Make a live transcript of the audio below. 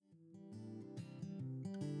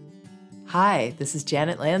Hi, this is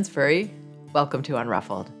Janet Lansbury. Welcome to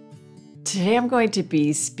Unruffled. Today I'm going to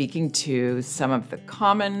be speaking to some of the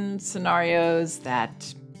common scenarios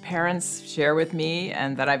that parents share with me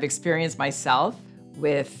and that I've experienced myself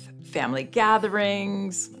with family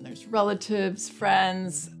gatherings, when there's relatives,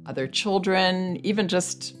 friends, other children, even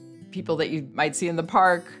just people that you might see in the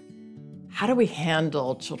park. How do we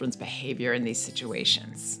handle children's behavior in these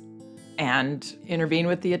situations and intervene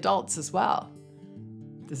with the adults as well?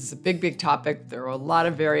 This is a big topic. There are a lot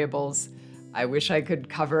of variables. I wish I could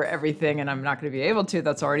cover everything, and I'm not going to be able to.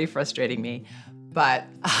 That's already frustrating me. But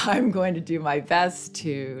I'm going to do my best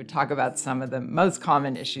to talk about some of the most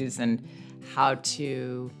common issues and how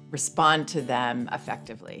to respond to them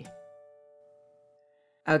effectively.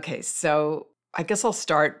 Okay, so I guess I'll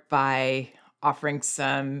start by offering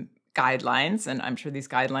some guidelines, and I'm sure these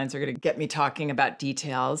guidelines are going to get me talking about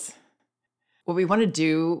details. What we want to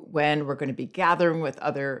do when we're going to be gathering with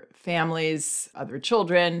other families, other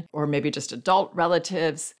children, or maybe just adult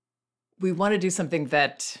relatives, we want to do something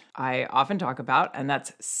that I often talk about, and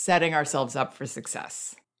that's setting ourselves up for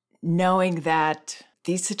success. Knowing that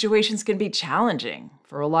these situations can be challenging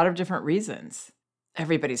for a lot of different reasons.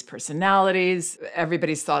 Everybody's personalities,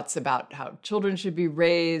 everybody's thoughts about how children should be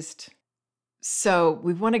raised. So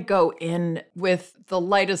we want to go in with the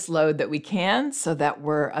lightest load that we can so that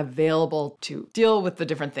we're available to deal with the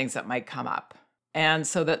different things that might come up. And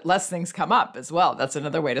so that less things come up as well. That's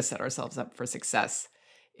another way to set ourselves up for success.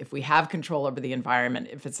 If we have control over the environment,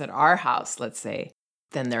 if it's at our house, let's say,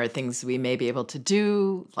 then there are things we may be able to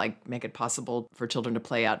do, like make it possible for children to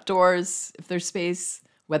play outdoors if there's space,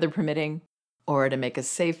 weather permitting, or to make a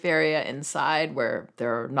safe area inside where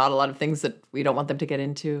there are not a lot of things that we don't want them to get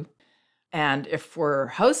into. And if we're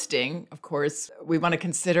hosting, of course, we want to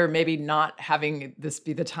consider maybe not having this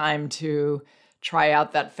be the time to try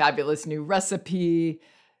out that fabulous new recipe,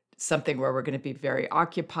 something where we're going to be very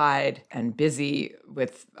occupied and busy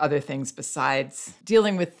with other things besides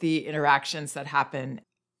dealing with the interactions that happen.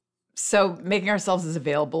 So making ourselves as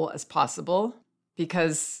available as possible,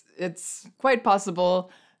 because it's quite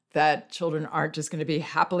possible that children aren't just going to be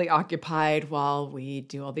happily occupied while we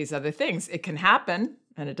do all these other things. It can happen.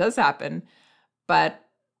 And it does happen, but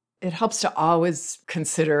it helps to always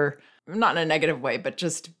consider, not in a negative way, but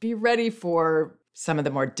just be ready for some of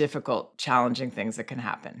the more difficult, challenging things that can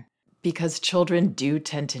happen. Because children do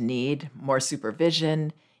tend to need more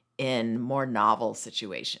supervision in more novel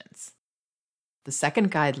situations. The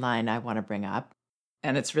second guideline I want to bring up,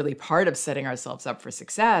 and it's really part of setting ourselves up for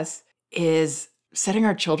success, is setting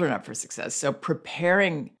our children up for success. So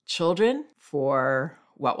preparing children for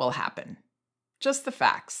what will happen. Just the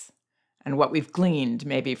facts and what we've gleaned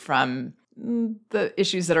maybe from the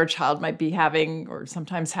issues that our child might be having or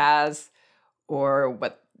sometimes has, or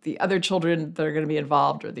what the other children that are going to be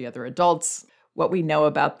involved or the other adults, what we know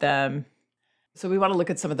about them. So we want to look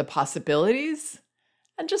at some of the possibilities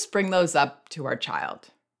and just bring those up to our child.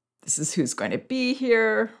 This is who's going to be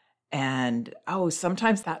here. And,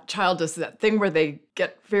 sometimes that child does that thing where they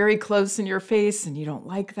get very close in your face and you don't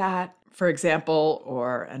like that. For example,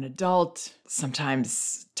 or an adult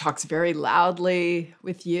sometimes talks very loudly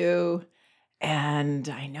with you, and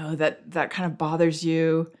I know that that kind of bothers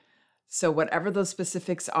you. So whatever those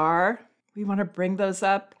specifics are, we want to bring those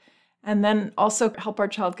up, and then also help our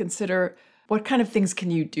child consider what kind of things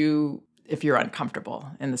can you do if you're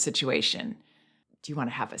uncomfortable in the situation. Do you want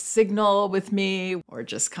to have a signal with me, or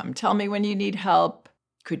just come tell me when you need help?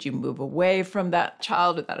 Could you move away from that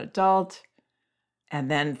child or that adult? And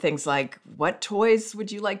then things like, what toys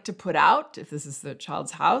would you like to put out if this is the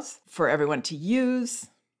child's house for everyone to use?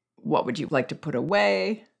 What would you like to put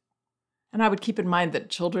away? And I would keep in mind that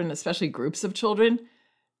children, especially groups of children,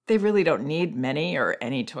 they really don't need many or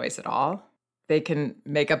any toys at all. They can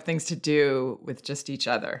make up things to do with just each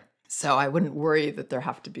other. So I wouldn't worry that there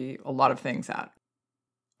have to be a lot of things out.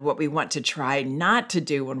 What we want to try not to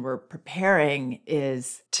do when we're preparing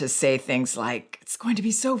is to say things like, it's going to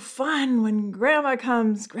be so fun when grandma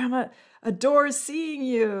comes. Grandma adores seeing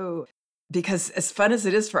you. Because as fun as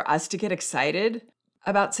it is for us to get excited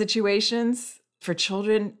about situations, for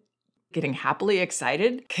children, getting happily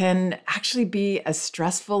excited can actually be as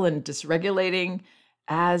stressful and dysregulating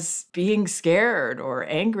as being scared or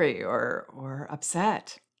angry or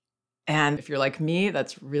upset. And if you're like me,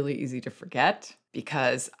 that's really easy to forget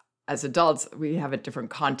because as adults, we have a different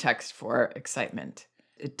context for excitement.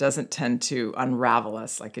 It doesn't tend to unravel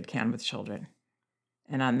us like it can with children.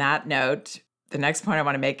 And on that note, the next point I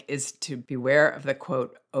want to make is to beware of the,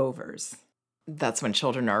 quote, overs. That's when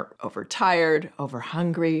children are overtired,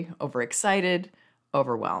 overhungry, overexcited,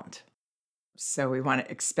 overwhelmed. So we want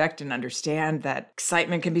to expect and understand that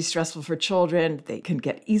excitement can be stressful for children. They can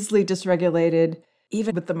get easily dysregulated,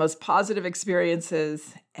 even with the most positive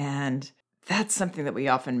experiences. And that's something that we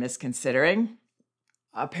often miss considering.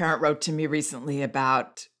 A parent wrote to me recently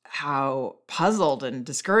about how puzzled and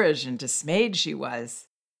discouraged and dismayed she was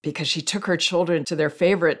because she took her children to their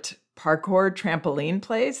favorite parkour trampoline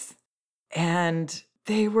place. And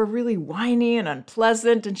they were really whiny and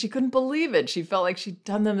unpleasant, and she couldn't believe it. She felt like she'd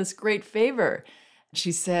done them this great favor.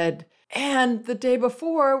 She said, and the day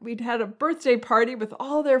before, we'd had a birthday party with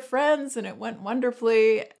all their friends, and it went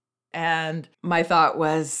wonderfully. And my thought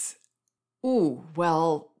was, ooh,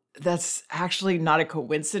 well, that's actually not a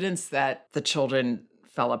coincidence that the children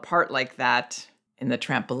fell apart like that in the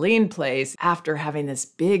trampoline place after having this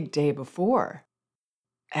big day before.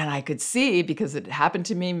 And I could see, because it happened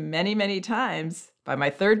to me many, many times. By my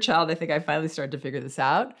third child, I think I finally started to figure this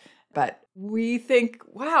out. But we think,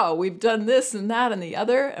 wow, we've done this and that and the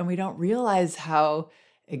other, and we don't realize how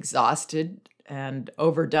exhausted and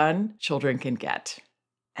overdone children can get,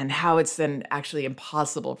 and how it's then actually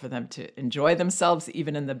impossible for them to enjoy themselves,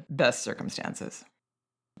 even in the best circumstances.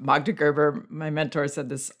 Magda Gerber, my mentor, said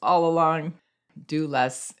this all along: do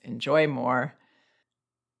less, enjoy more.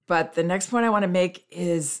 But the next point I want to make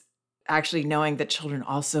is actually knowing that children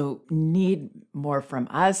also need more from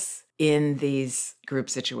us in these group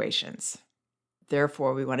situations.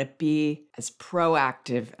 Therefore, we want to be as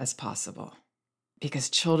proactive as possible, because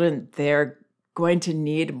children, they're going to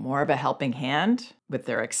need more of a helping hand with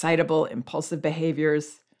their excitable, impulsive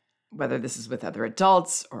behaviors, whether this is with other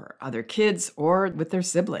adults or other kids or with their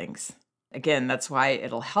siblings. Again, that's why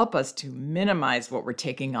it'll help us to minimize what we're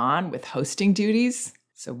taking on with hosting duties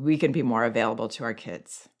so we can be more available to our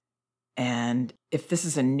kids. And if this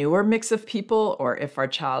is a newer mix of people, or if our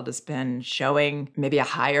child has been showing maybe a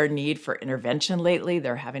higher need for intervention lately,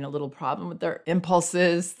 they're having a little problem with their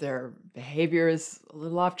impulses, their behavior is a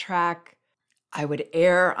little off track, I would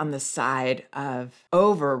err on the side of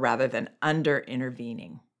over rather than under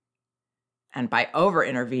intervening. And by over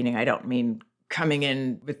intervening, I don't mean coming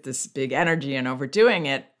in with this big energy and overdoing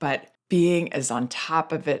it, but being as on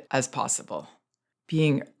top of it as possible,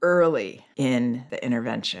 being early in the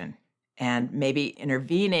intervention, and maybe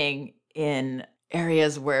intervening in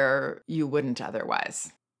areas where you wouldn't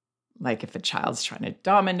otherwise. Like if a child's trying to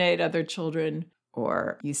dominate other children,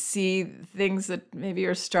 or you see things that maybe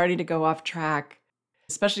are starting to go off track,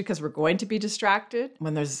 especially because we're going to be distracted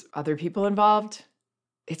when there's other people involved.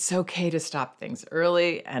 It's okay to stop things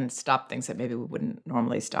early and stop things that maybe we wouldn't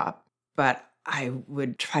normally stop. But I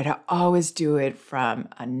would try to always do it from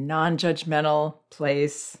a non-judgmental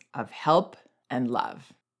place of help and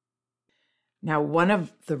love. Now, one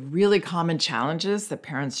of the really common challenges that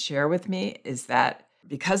parents share with me is that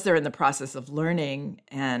because they're in the process of learning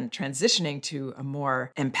and transitioning to a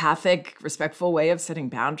more empathic, respectful way of setting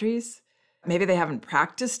boundaries, maybe they haven't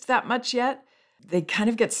practiced that much yet. They kind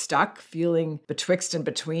of get stuck feeling betwixt and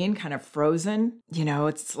between, kind of frozen. You know,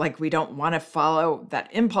 it's like we don't want to follow that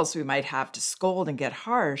impulse we might have to scold and get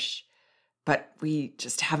harsh, but we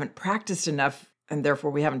just haven't practiced enough, and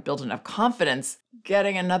therefore we haven't built enough confidence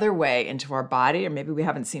getting another way into our body, or maybe we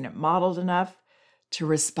haven't seen it modeled enough to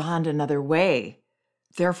respond another way.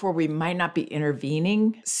 Therefore, we might not be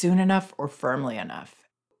intervening soon enough or firmly enough.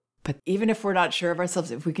 But even if we're not sure of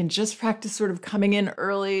ourselves, if we can just practice sort of coming in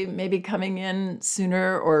early, maybe coming in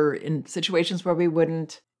sooner or in situations where we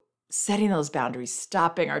wouldn't, setting those boundaries,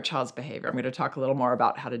 stopping our child's behavior. I'm going to talk a little more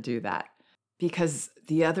about how to do that, because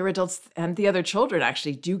the other adults and the other children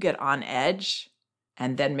actually do get on edge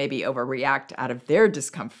and then maybe overreact out of their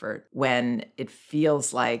discomfort when it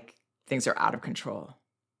feels like things are out of control.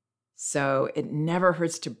 So it never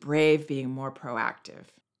hurts to brave being more proactive.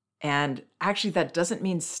 And actually, that doesn't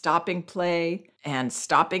mean stopping play and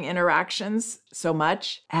stopping interactions so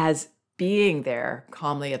much as being there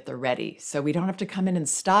calmly at the ready. So we don't have to come in and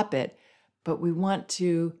stop it, but we want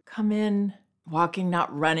to come in walking,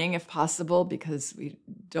 not running if possible, because we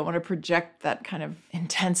don't want to project that kind of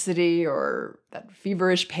intensity or that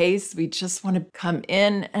feverish pace. We just want to come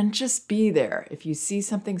in and just be there. If you see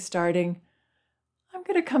something starting, I'm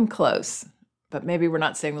going to come close. But maybe we're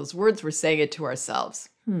not saying those words, we're saying it to ourselves.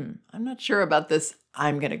 I'm not sure about this.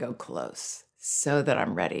 I'm going to go close so that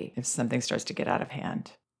I'm ready if something starts to get out of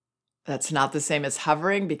hand. That's not the same as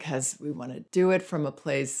hovering, because we want to do it from a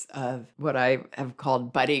place of what I have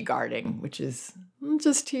called buddy guarding, which is I'm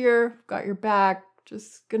just here, got your back,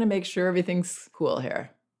 just going to make sure everything's cool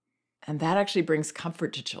here. And that actually brings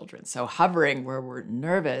comfort to children. So hovering, where we're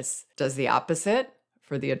nervous, does the opposite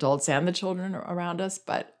for the adults and the children around us,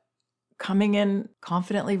 but coming in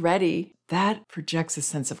confidently ready, that projects a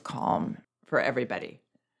sense of calm for everybody.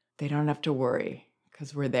 They don't have to worry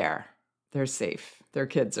because we're there. They're safe. Their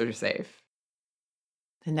kids are safe.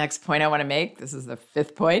 The next point I want to make, this is the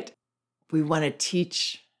fifth point. We want to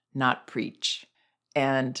teach, not preach.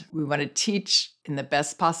 And we want to teach in the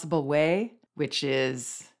best possible way, which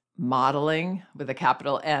is modeling with a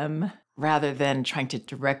capital M, rather than trying to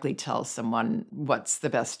directly tell someone what's the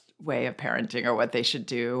best way of parenting or what they should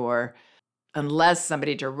do, or unless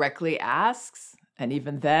somebody directly asks. And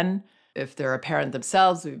even then, if they're a parent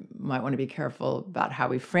themselves, we might want to be careful about how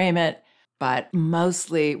we frame it. But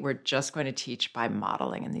mostly, we're just going to teach by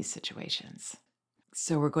modeling in these situations.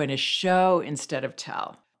 So we're going to show instead of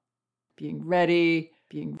tell. Being ready,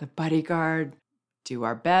 being the bodyguard, do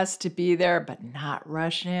our best to be there, but not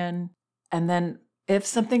rush in. And then if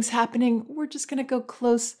something's happening, we're just going to go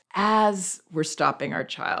close as we're stopping our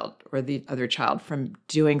child or the other child from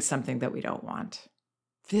doing something that we don't want.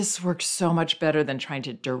 This works so much better than trying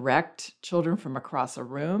to direct children from across a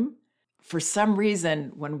room. For some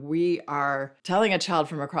reason, when we are telling a child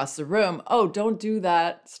from across the room, oh, don't do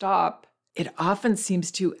that, stop, it often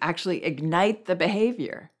seems to actually ignite the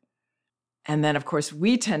behavior. And then, of course,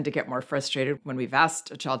 we tend to get more frustrated when we've asked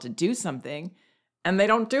a child to do something and they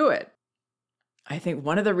don't do it. I think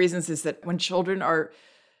one of the reasons is that when children are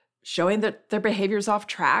showing that their behavior is off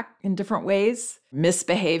track in different ways,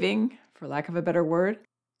 misbehaving, for lack of a better word,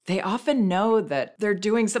 they often know that they're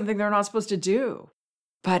doing something they're not supposed to do.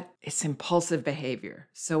 But it's impulsive behavior.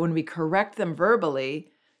 So when we correct them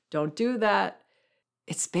verbally, don't do that,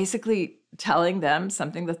 it's basically telling them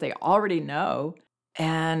something that they already know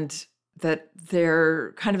and that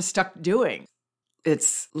they're kind of stuck doing.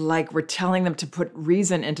 It's like we're telling them to put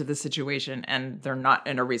reason into the situation and they're not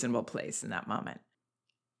in a reasonable place in that moment.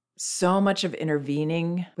 So much of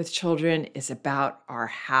intervening with children is about our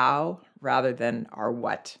how rather than our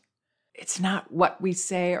what. It's not what we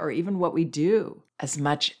say or even what we do as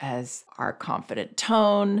much as our confident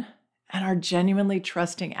tone and our genuinely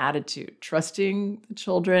trusting attitude, trusting the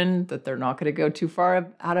children that they're not going to go too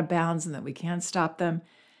far out of bounds and that we can't stop them,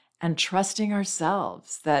 and trusting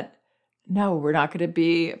ourselves that, no, we're not going to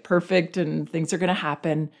be perfect and things are going to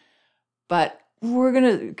happen, but we're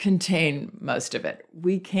going to contain most of it.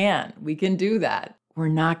 We can do that. We're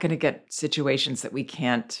not going to get situations that we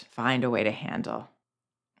can't find a way to handle.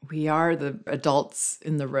 We are the adults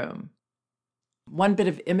in the room. One bit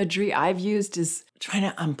of imagery I've used is trying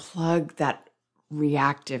to unplug that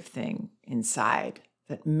reactive thing inside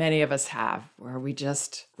that many of us have, where we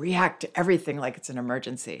just react to everything like it's an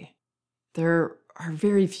emergency. There are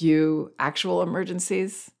very few actual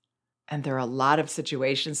emergencies, and there are a lot of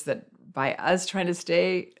situations that by us trying to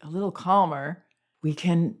stay a little calmer, we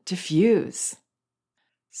can diffuse.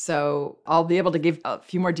 So I'll be able to give a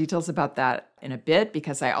few more details about that in a bit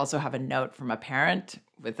because I also have a note from a parent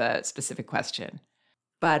with a specific question.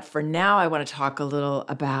 But for now, I want to talk a little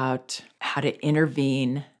about how to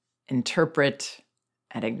intervene, interpret,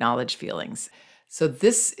 and acknowledge feelings. So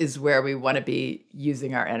this is where we want to be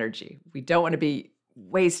using our energy. We don't want to be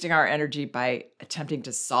wasting our energy by attempting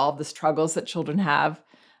to solve the struggles that children have.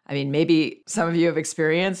 I mean, maybe some of you have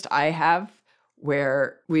experienced, I have,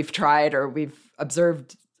 where we've tried or we've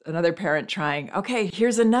observed another parent trying, okay,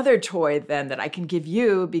 here's another toy then that I can give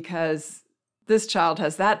you because this child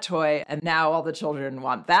has that toy and now all the children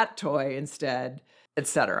want that toy instead,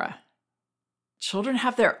 etc. Children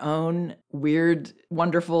have their own weird,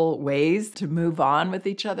 wonderful ways to move on with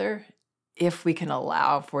each other if we can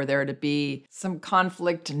allow for there to be some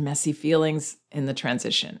conflict and messy feelings in the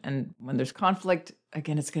transition. And when there's conflict,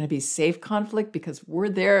 again, it's going to be safe conflict because we're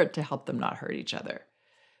there to help them not hurt each other.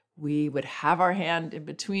 We would have our hand in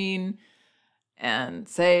between and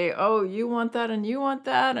say, oh, you want that and you want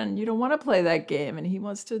that and you don't want to play that game and he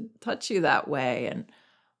wants to touch you that way and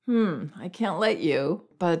I can't let you,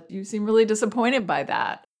 but you seem really disappointed by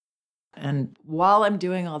that. And while I'm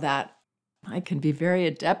doing all that, I can be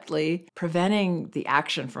very adeptly preventing the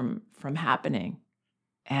action from happening.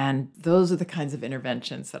 And those are the kinds of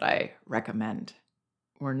interventions that I recommend.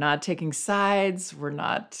 We're not taking sides. We're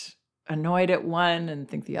not annoyed at one and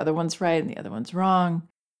think the other one's right and the other one's wrong.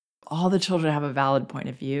 All the children have a valid point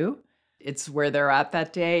of view. It's where they're at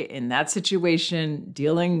that day in that situation,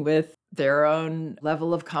 dealing with their own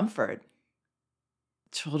level of comfort.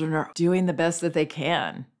 Children are doing the best that they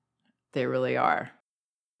can. They really are.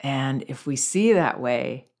 And if we see that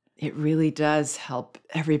way, it really does help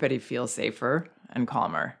everybody feel safer and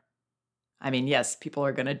calmer. I mean, yes, people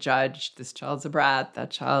are going to judge. This child's a brat,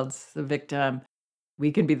 that child's the victim.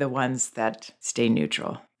 We can be the ones that stay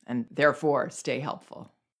neutral and therefore stay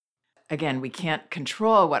helpful. Again, we can't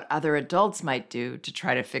control what other adults might do to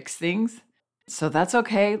try to fix things. So that's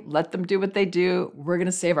okay. Let them do what they do. We're going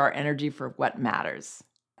to save our energy for what matters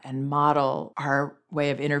and model our way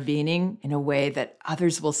of intervening in a way that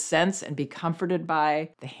others will sense and be comforted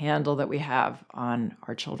by the handle that we have on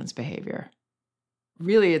our children's behavior.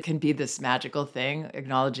 Really, it can be this magical thing,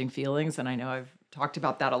 acknowledging feelings. And I know I've talked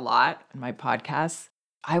about that a lot in my podcasts.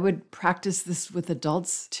 I would practice this with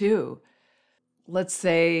adults too. Let's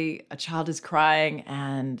say a child is crying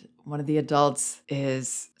and one of the adults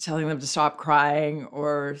is telling them to stop crying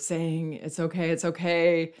or saying, it's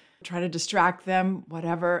okay, try to distract them,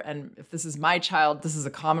 whatever. And if this is my child, this is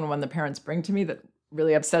a common one the parents bring to me that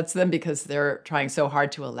really upsets them because they're trying so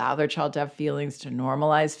hard to allow their child to have feelings, to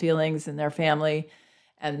normalize feelings in their family.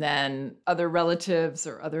 And then other relatives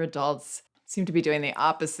or other adults seem to be doing the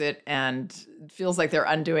opposite and it feels like they're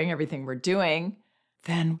undoing everything we're doing.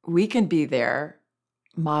 Then we can be there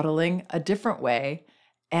modeling a different way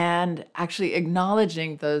and actually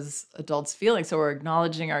acknowledging those adults' feelings. So we're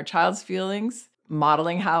acknowledging our child's feelings,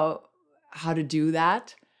 modeling how to do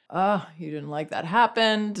that. Oh, you didn't like that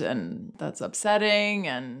happened, and that's upsetting,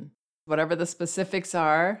 and whatever the specifics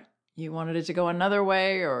are, you wanted it to go another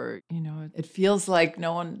way, or, it feels like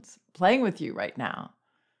no one's playing with you right now.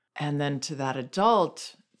 And then to that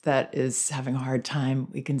adult that is having a hard time,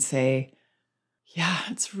 we can say, yeah,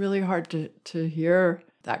 it's really hard to hear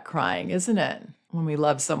that crying, isn't it? When we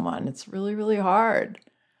love someone, it's really, really hard.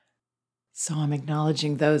 So I'm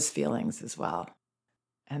acknowledging those feelings as well.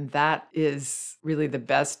 And that is really the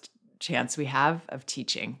best chance we have of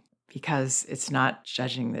teaching because it's not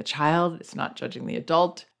judging the child, it's not judging the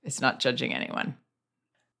adult, it's not judging anyone.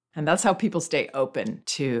 And that's how people stay open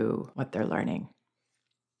to what they're learning.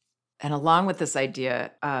 And along with this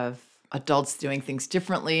idea of adults doing things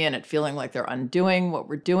differently and it feeling like they're undoing what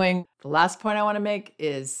we're doing, the last point I want to make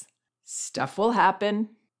is stuff will happen.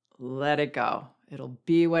 Let it go. It'll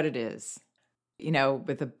be what it is.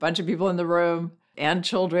 With a bunch of people in the room and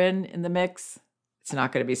children in the mix, it's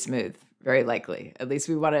not going to be smooth, very likely. At least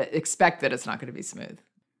we want to expect that it's not going to be smooth.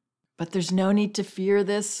 But there's no need to fear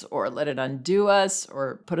this or let it undo us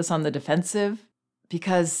or put us on the defensive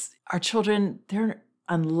because our children, they're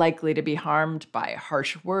unlikely to be harmed by a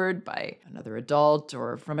harsh word, by another adult,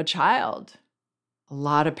 or from a child. A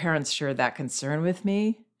lot of parents share that concern with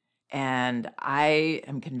me, and I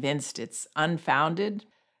am convinced it's unfounded.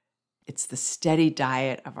 It's the steady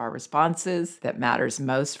diet of our responses that matters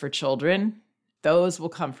most for children. Those will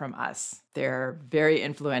come from us. They're very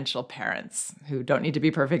influential parents who don't need to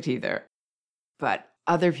be perfect either. But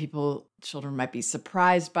other people, children might be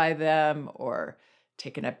surprised by them or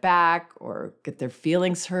taken aback or get their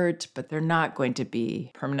feelings hurt, but they're not going to be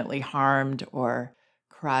permanently harmed or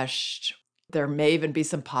crushed. There may even be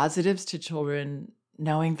some positives to children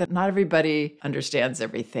knowing that not everybody understands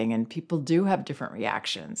everything and people do have different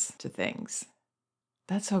reactions to things.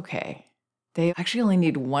 That's okay. They actually only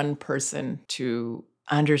need one person to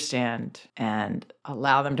understand and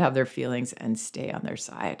allow them to have their feelings and stay on their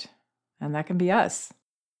side. And that can be us.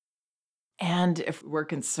 And if we're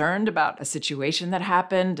concerned about a situation that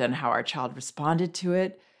happened and how our child responded to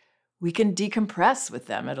it, we can decompress with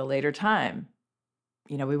them at a later time.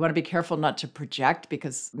 We want to be careful not to project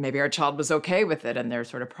because maybe our child was okay with it and they're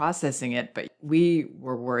sort of processing it, but we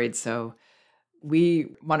were worried, so we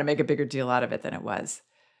want to make a bigger deal out of it than it was.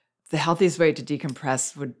 The healthiest way to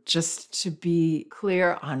decompress would just to be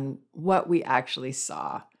clear on what we actually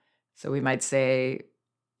saw. So we might say,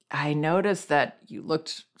 I noticed that you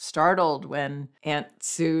looked startled when Aunt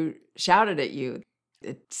Sue shouted at you.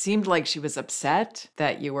 It seemed like she was upset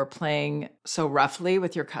that you were playing so roughly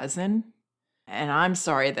with your cousin. And I'm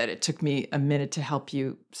sorry that it took me a minute to help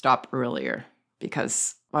you stop earlier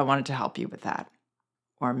because I wanted to help you with that.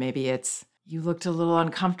 Or maybe it's, you looked a little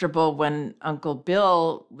uncomfortable when Uncle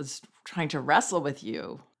Bill was trying to wrestle with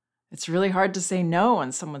you. It's really hard to say no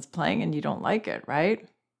when someone's playing and you don't like it, right?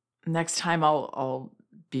 Next time I'll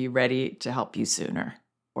be ready to help you sooner.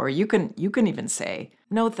 Or you can even say,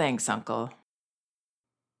 no thanks, Uncle.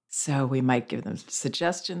 So we might give them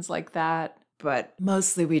suggestions like that, but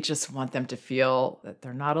mostly we just want them to feel that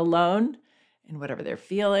they're not alone in whatever they're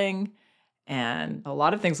feeling. And a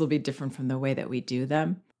lot of things will be different from the way that we do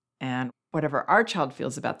them. And whatever our child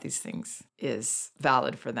feels about these things is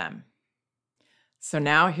valid for them. So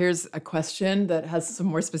now here's a question that has some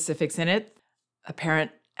more specifics in it. A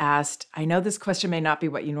parent asked, I know this question may not be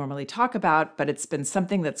what you normally talk about, but it's been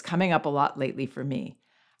something that's coming up a lot lately for me.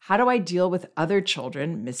 How do I deal with other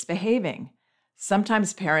children misbehaving?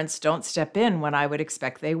 Sometimes parents don't step in when I would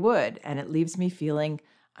expect they would, and it leaves me feeling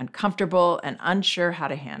uncomfortable and unsure how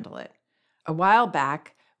to handle it. A while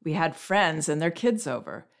back, we had friends and their kids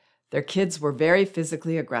over. Their kids were very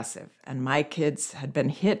physically aggressive, and my kids had been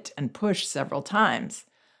hit and pushed several times.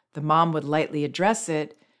 The mom would lightly address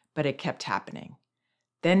it, but it kept happening.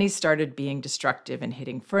 Then he started being destructive and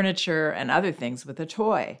hitting furniture and other things with a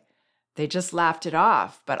toy. They just laughed it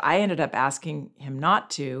off, but I ended up asking him not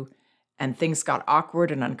to, and things got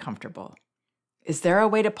awkward and uncomfortable. Is there a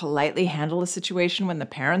way to politely handle a situation when the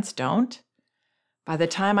parents don't? By the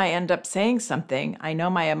time I end up saying something, I know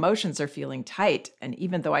my emotions are feeling tight, and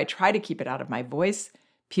even though I try to keep it out of my voice,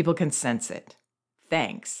 people can sense it.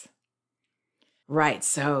 Thanks. Right,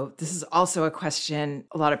 so this is also a question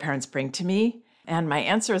a lot of parents bring to me, and my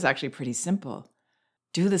answer is actually pretty simple.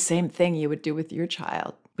 Do the same thing you would do with your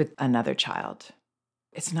child, with another child.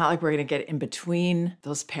 It's not like we're going to get in between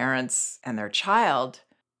those parents and their child,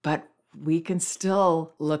 but we can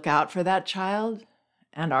still look out for that child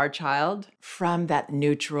and our child from that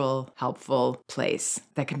neutral, helpful place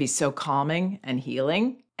that can be so calming and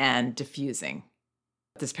healing and diffusing.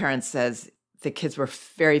 This parent says the kids were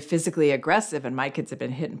very physically aggressive and my kids have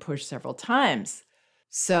been hit and pushed several times.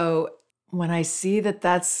 So when I see that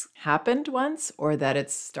that's happened once or that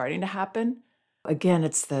it's starting to happen, again,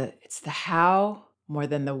 it's the how more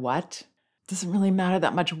than the what. It doesn't really matter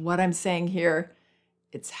that much what I'm saying here.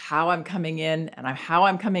 It's how I'm coming in, and how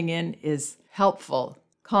I'm coming in is helpful,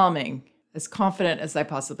 calming, as confident as I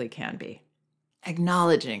possibly can be.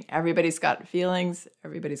 Acknowledging everybody's got feelings,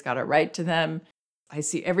 everybody's got a right to them. I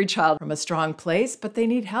see every child from a strong place, but they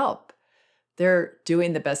need help. They're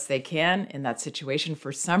doing the best they can in that situation.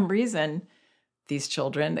 For some reason, these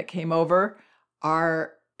children that came over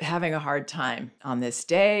are having a hard time on this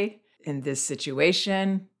day, in this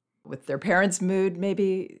situation, with their parents' mood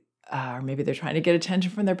maybe, or maybe they're trying to get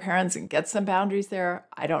attention from their parents and get some boundaries there.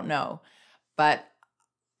 I don't know. But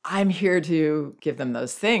I'm here to give them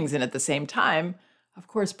those things. And at the same time, of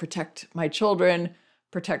course, protect my children,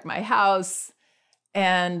 protect my house.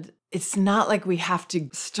 And it's not like we have to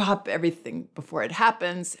stop everything before it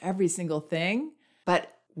happens, every single thing.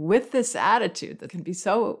 But with this attitude that can be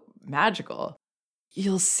so magical,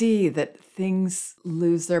 you'll see that things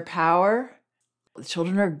lose their power. The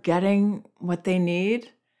children are getting what they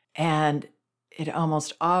need, and it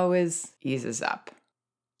almost always eases up.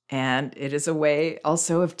 And it is a way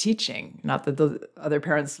also of teaching. Not that the other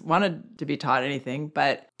parents wanted to be taught anything,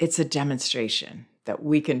 but it's a demonstration that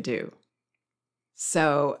we can do.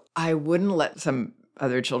 So I wouldn't let some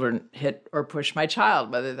other children hit or push my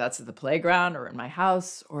child, whether that's at the playground or in my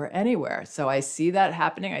house or anywhere. So I see that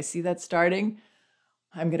happening. I see that starting.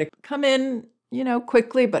 I'm going to come in,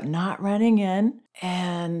 quickly, but not running in.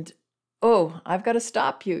 And, I've got to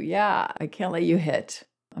stop you. Yeah, I can't let you hit.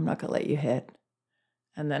 I'm not going to let you hit.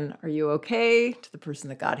 And then, are you okay? To the person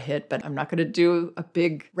that got hit, but I'm not going to do a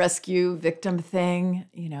big rescue victim thing.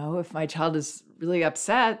 If my child is really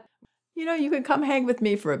upset, you can come hang with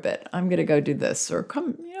me for a bit. I'm going to go do this, or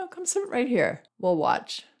come sit right here. We'll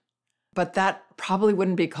watch. But that probably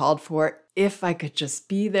wouldn't be called for if I could just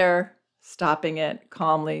be there, stopping it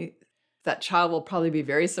calmly. That child will probably be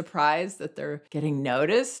very surprised that they're getting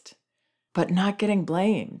noticed, but not getting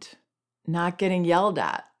blamed, not getting yelled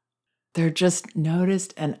at. They're just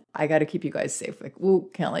noticed, and I got to keep you guys safe. Like,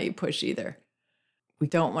 can't let you push either. We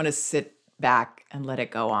don't want to sit back and let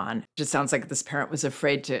it go on. It just sounds like this parent was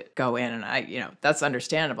afraid to go in, and that's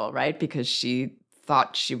understandable, right? Because she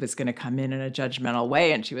thought she was going to come in a judgmental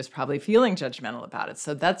way, and she was probably feeling judgmental about it.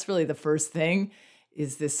 So that's really the first thing,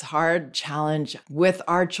 is this hard challenge with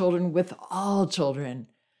our children, with all children,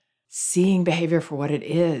 seeing behavior for what it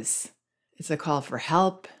is. It's a call for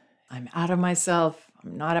help. I'm out of myself.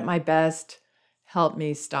 I'm not at my best. Help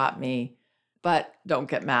me, stop me. But don't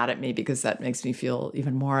get mad at me, because that makes me feel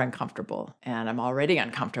even more uncomfortable. And I'm already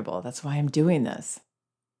uncomfortable. That's why I'm doing this.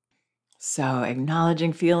 So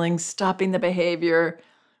acknowledging feelings, stopping the behavior.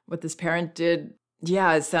 What this parent did,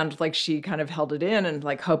 it sounded like she kind of held it in and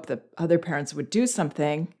hoped that other parents would do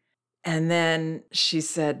something. And then she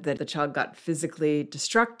said that the child got physically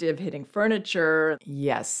destructive, hitting furniture.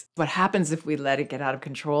 Yes. What happens if we let it get out of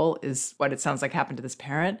control is what it sounds like happened to this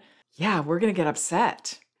parent. Yeah, we're going to get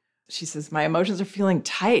upset. She says, my emotions are feeling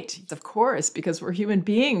tight. Of course, because we're human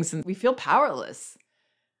beings and we feel powerless.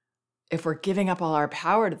 If we're giving up all our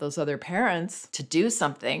power to those other parents to do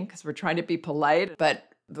something because we're trying to be polite,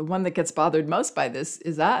 but the one that gets bothered most by this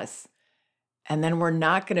is us. And then we're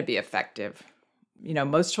not going to be effective.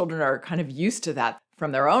 Most children are kind of used to that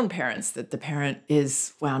from their own parents, that the parent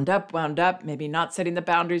is wound up, maybe not setting the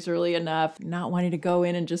boundaries early enough, not wanting to go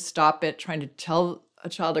in and just stop it, trying to tell a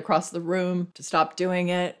child across the room to stop doing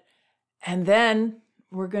it. And then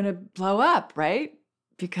we're going to blow up, right?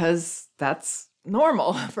 Because that's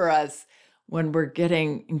normal for us. when we're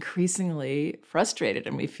getting increasingly frustrated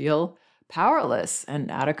and we feel powerless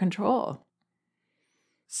and out of control.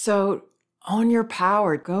 So own your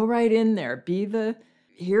power. Go right in there. Be the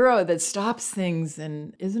hero that stops things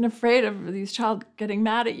and isn't afraid of these child getting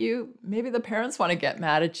mad at you. Maybe the parents want to get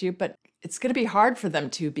mad at you, but it's going to be hard for them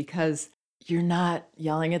to because you're not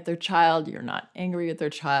yelling at their child. You're not angry at their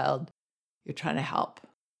child. You're trying to help.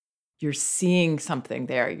 You're seeing something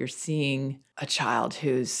there. You're seeing a child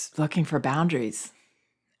who's looking for boundaries,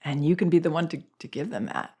 and you can be the one to give them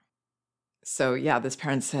that. So yeah, this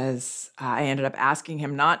parent says, I ended up asking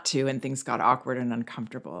him not to, and things got awkward and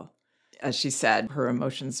uncomfortable. As she said, her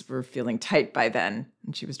emotions were feeling tight by then,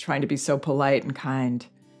 and she was trying to be so polite and kind.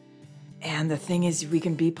 And the thing is, we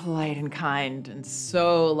can be polite and kind and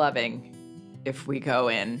so loving if we go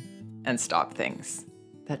in and stop things.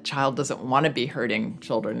 That child doesn't want to be hurting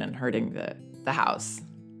children and hurting the house,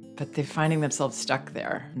 but they're finding themselves stuck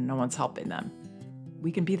there and no one's helping them.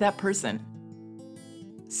 We can be that person.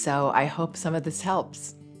 So I hope some of this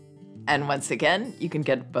helps. And once again, you can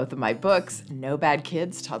get both of my books, No Bad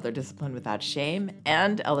Kids, Toddler Discipline Without Shame,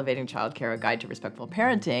 and Elevating Childcare, A Guide to Respectful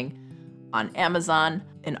Parenting, on Amazon,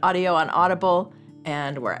 in audio on Audible,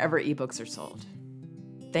 and wherever ebooks are sold.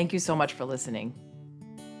 Thank you so much for listening.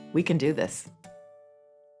 We can do this.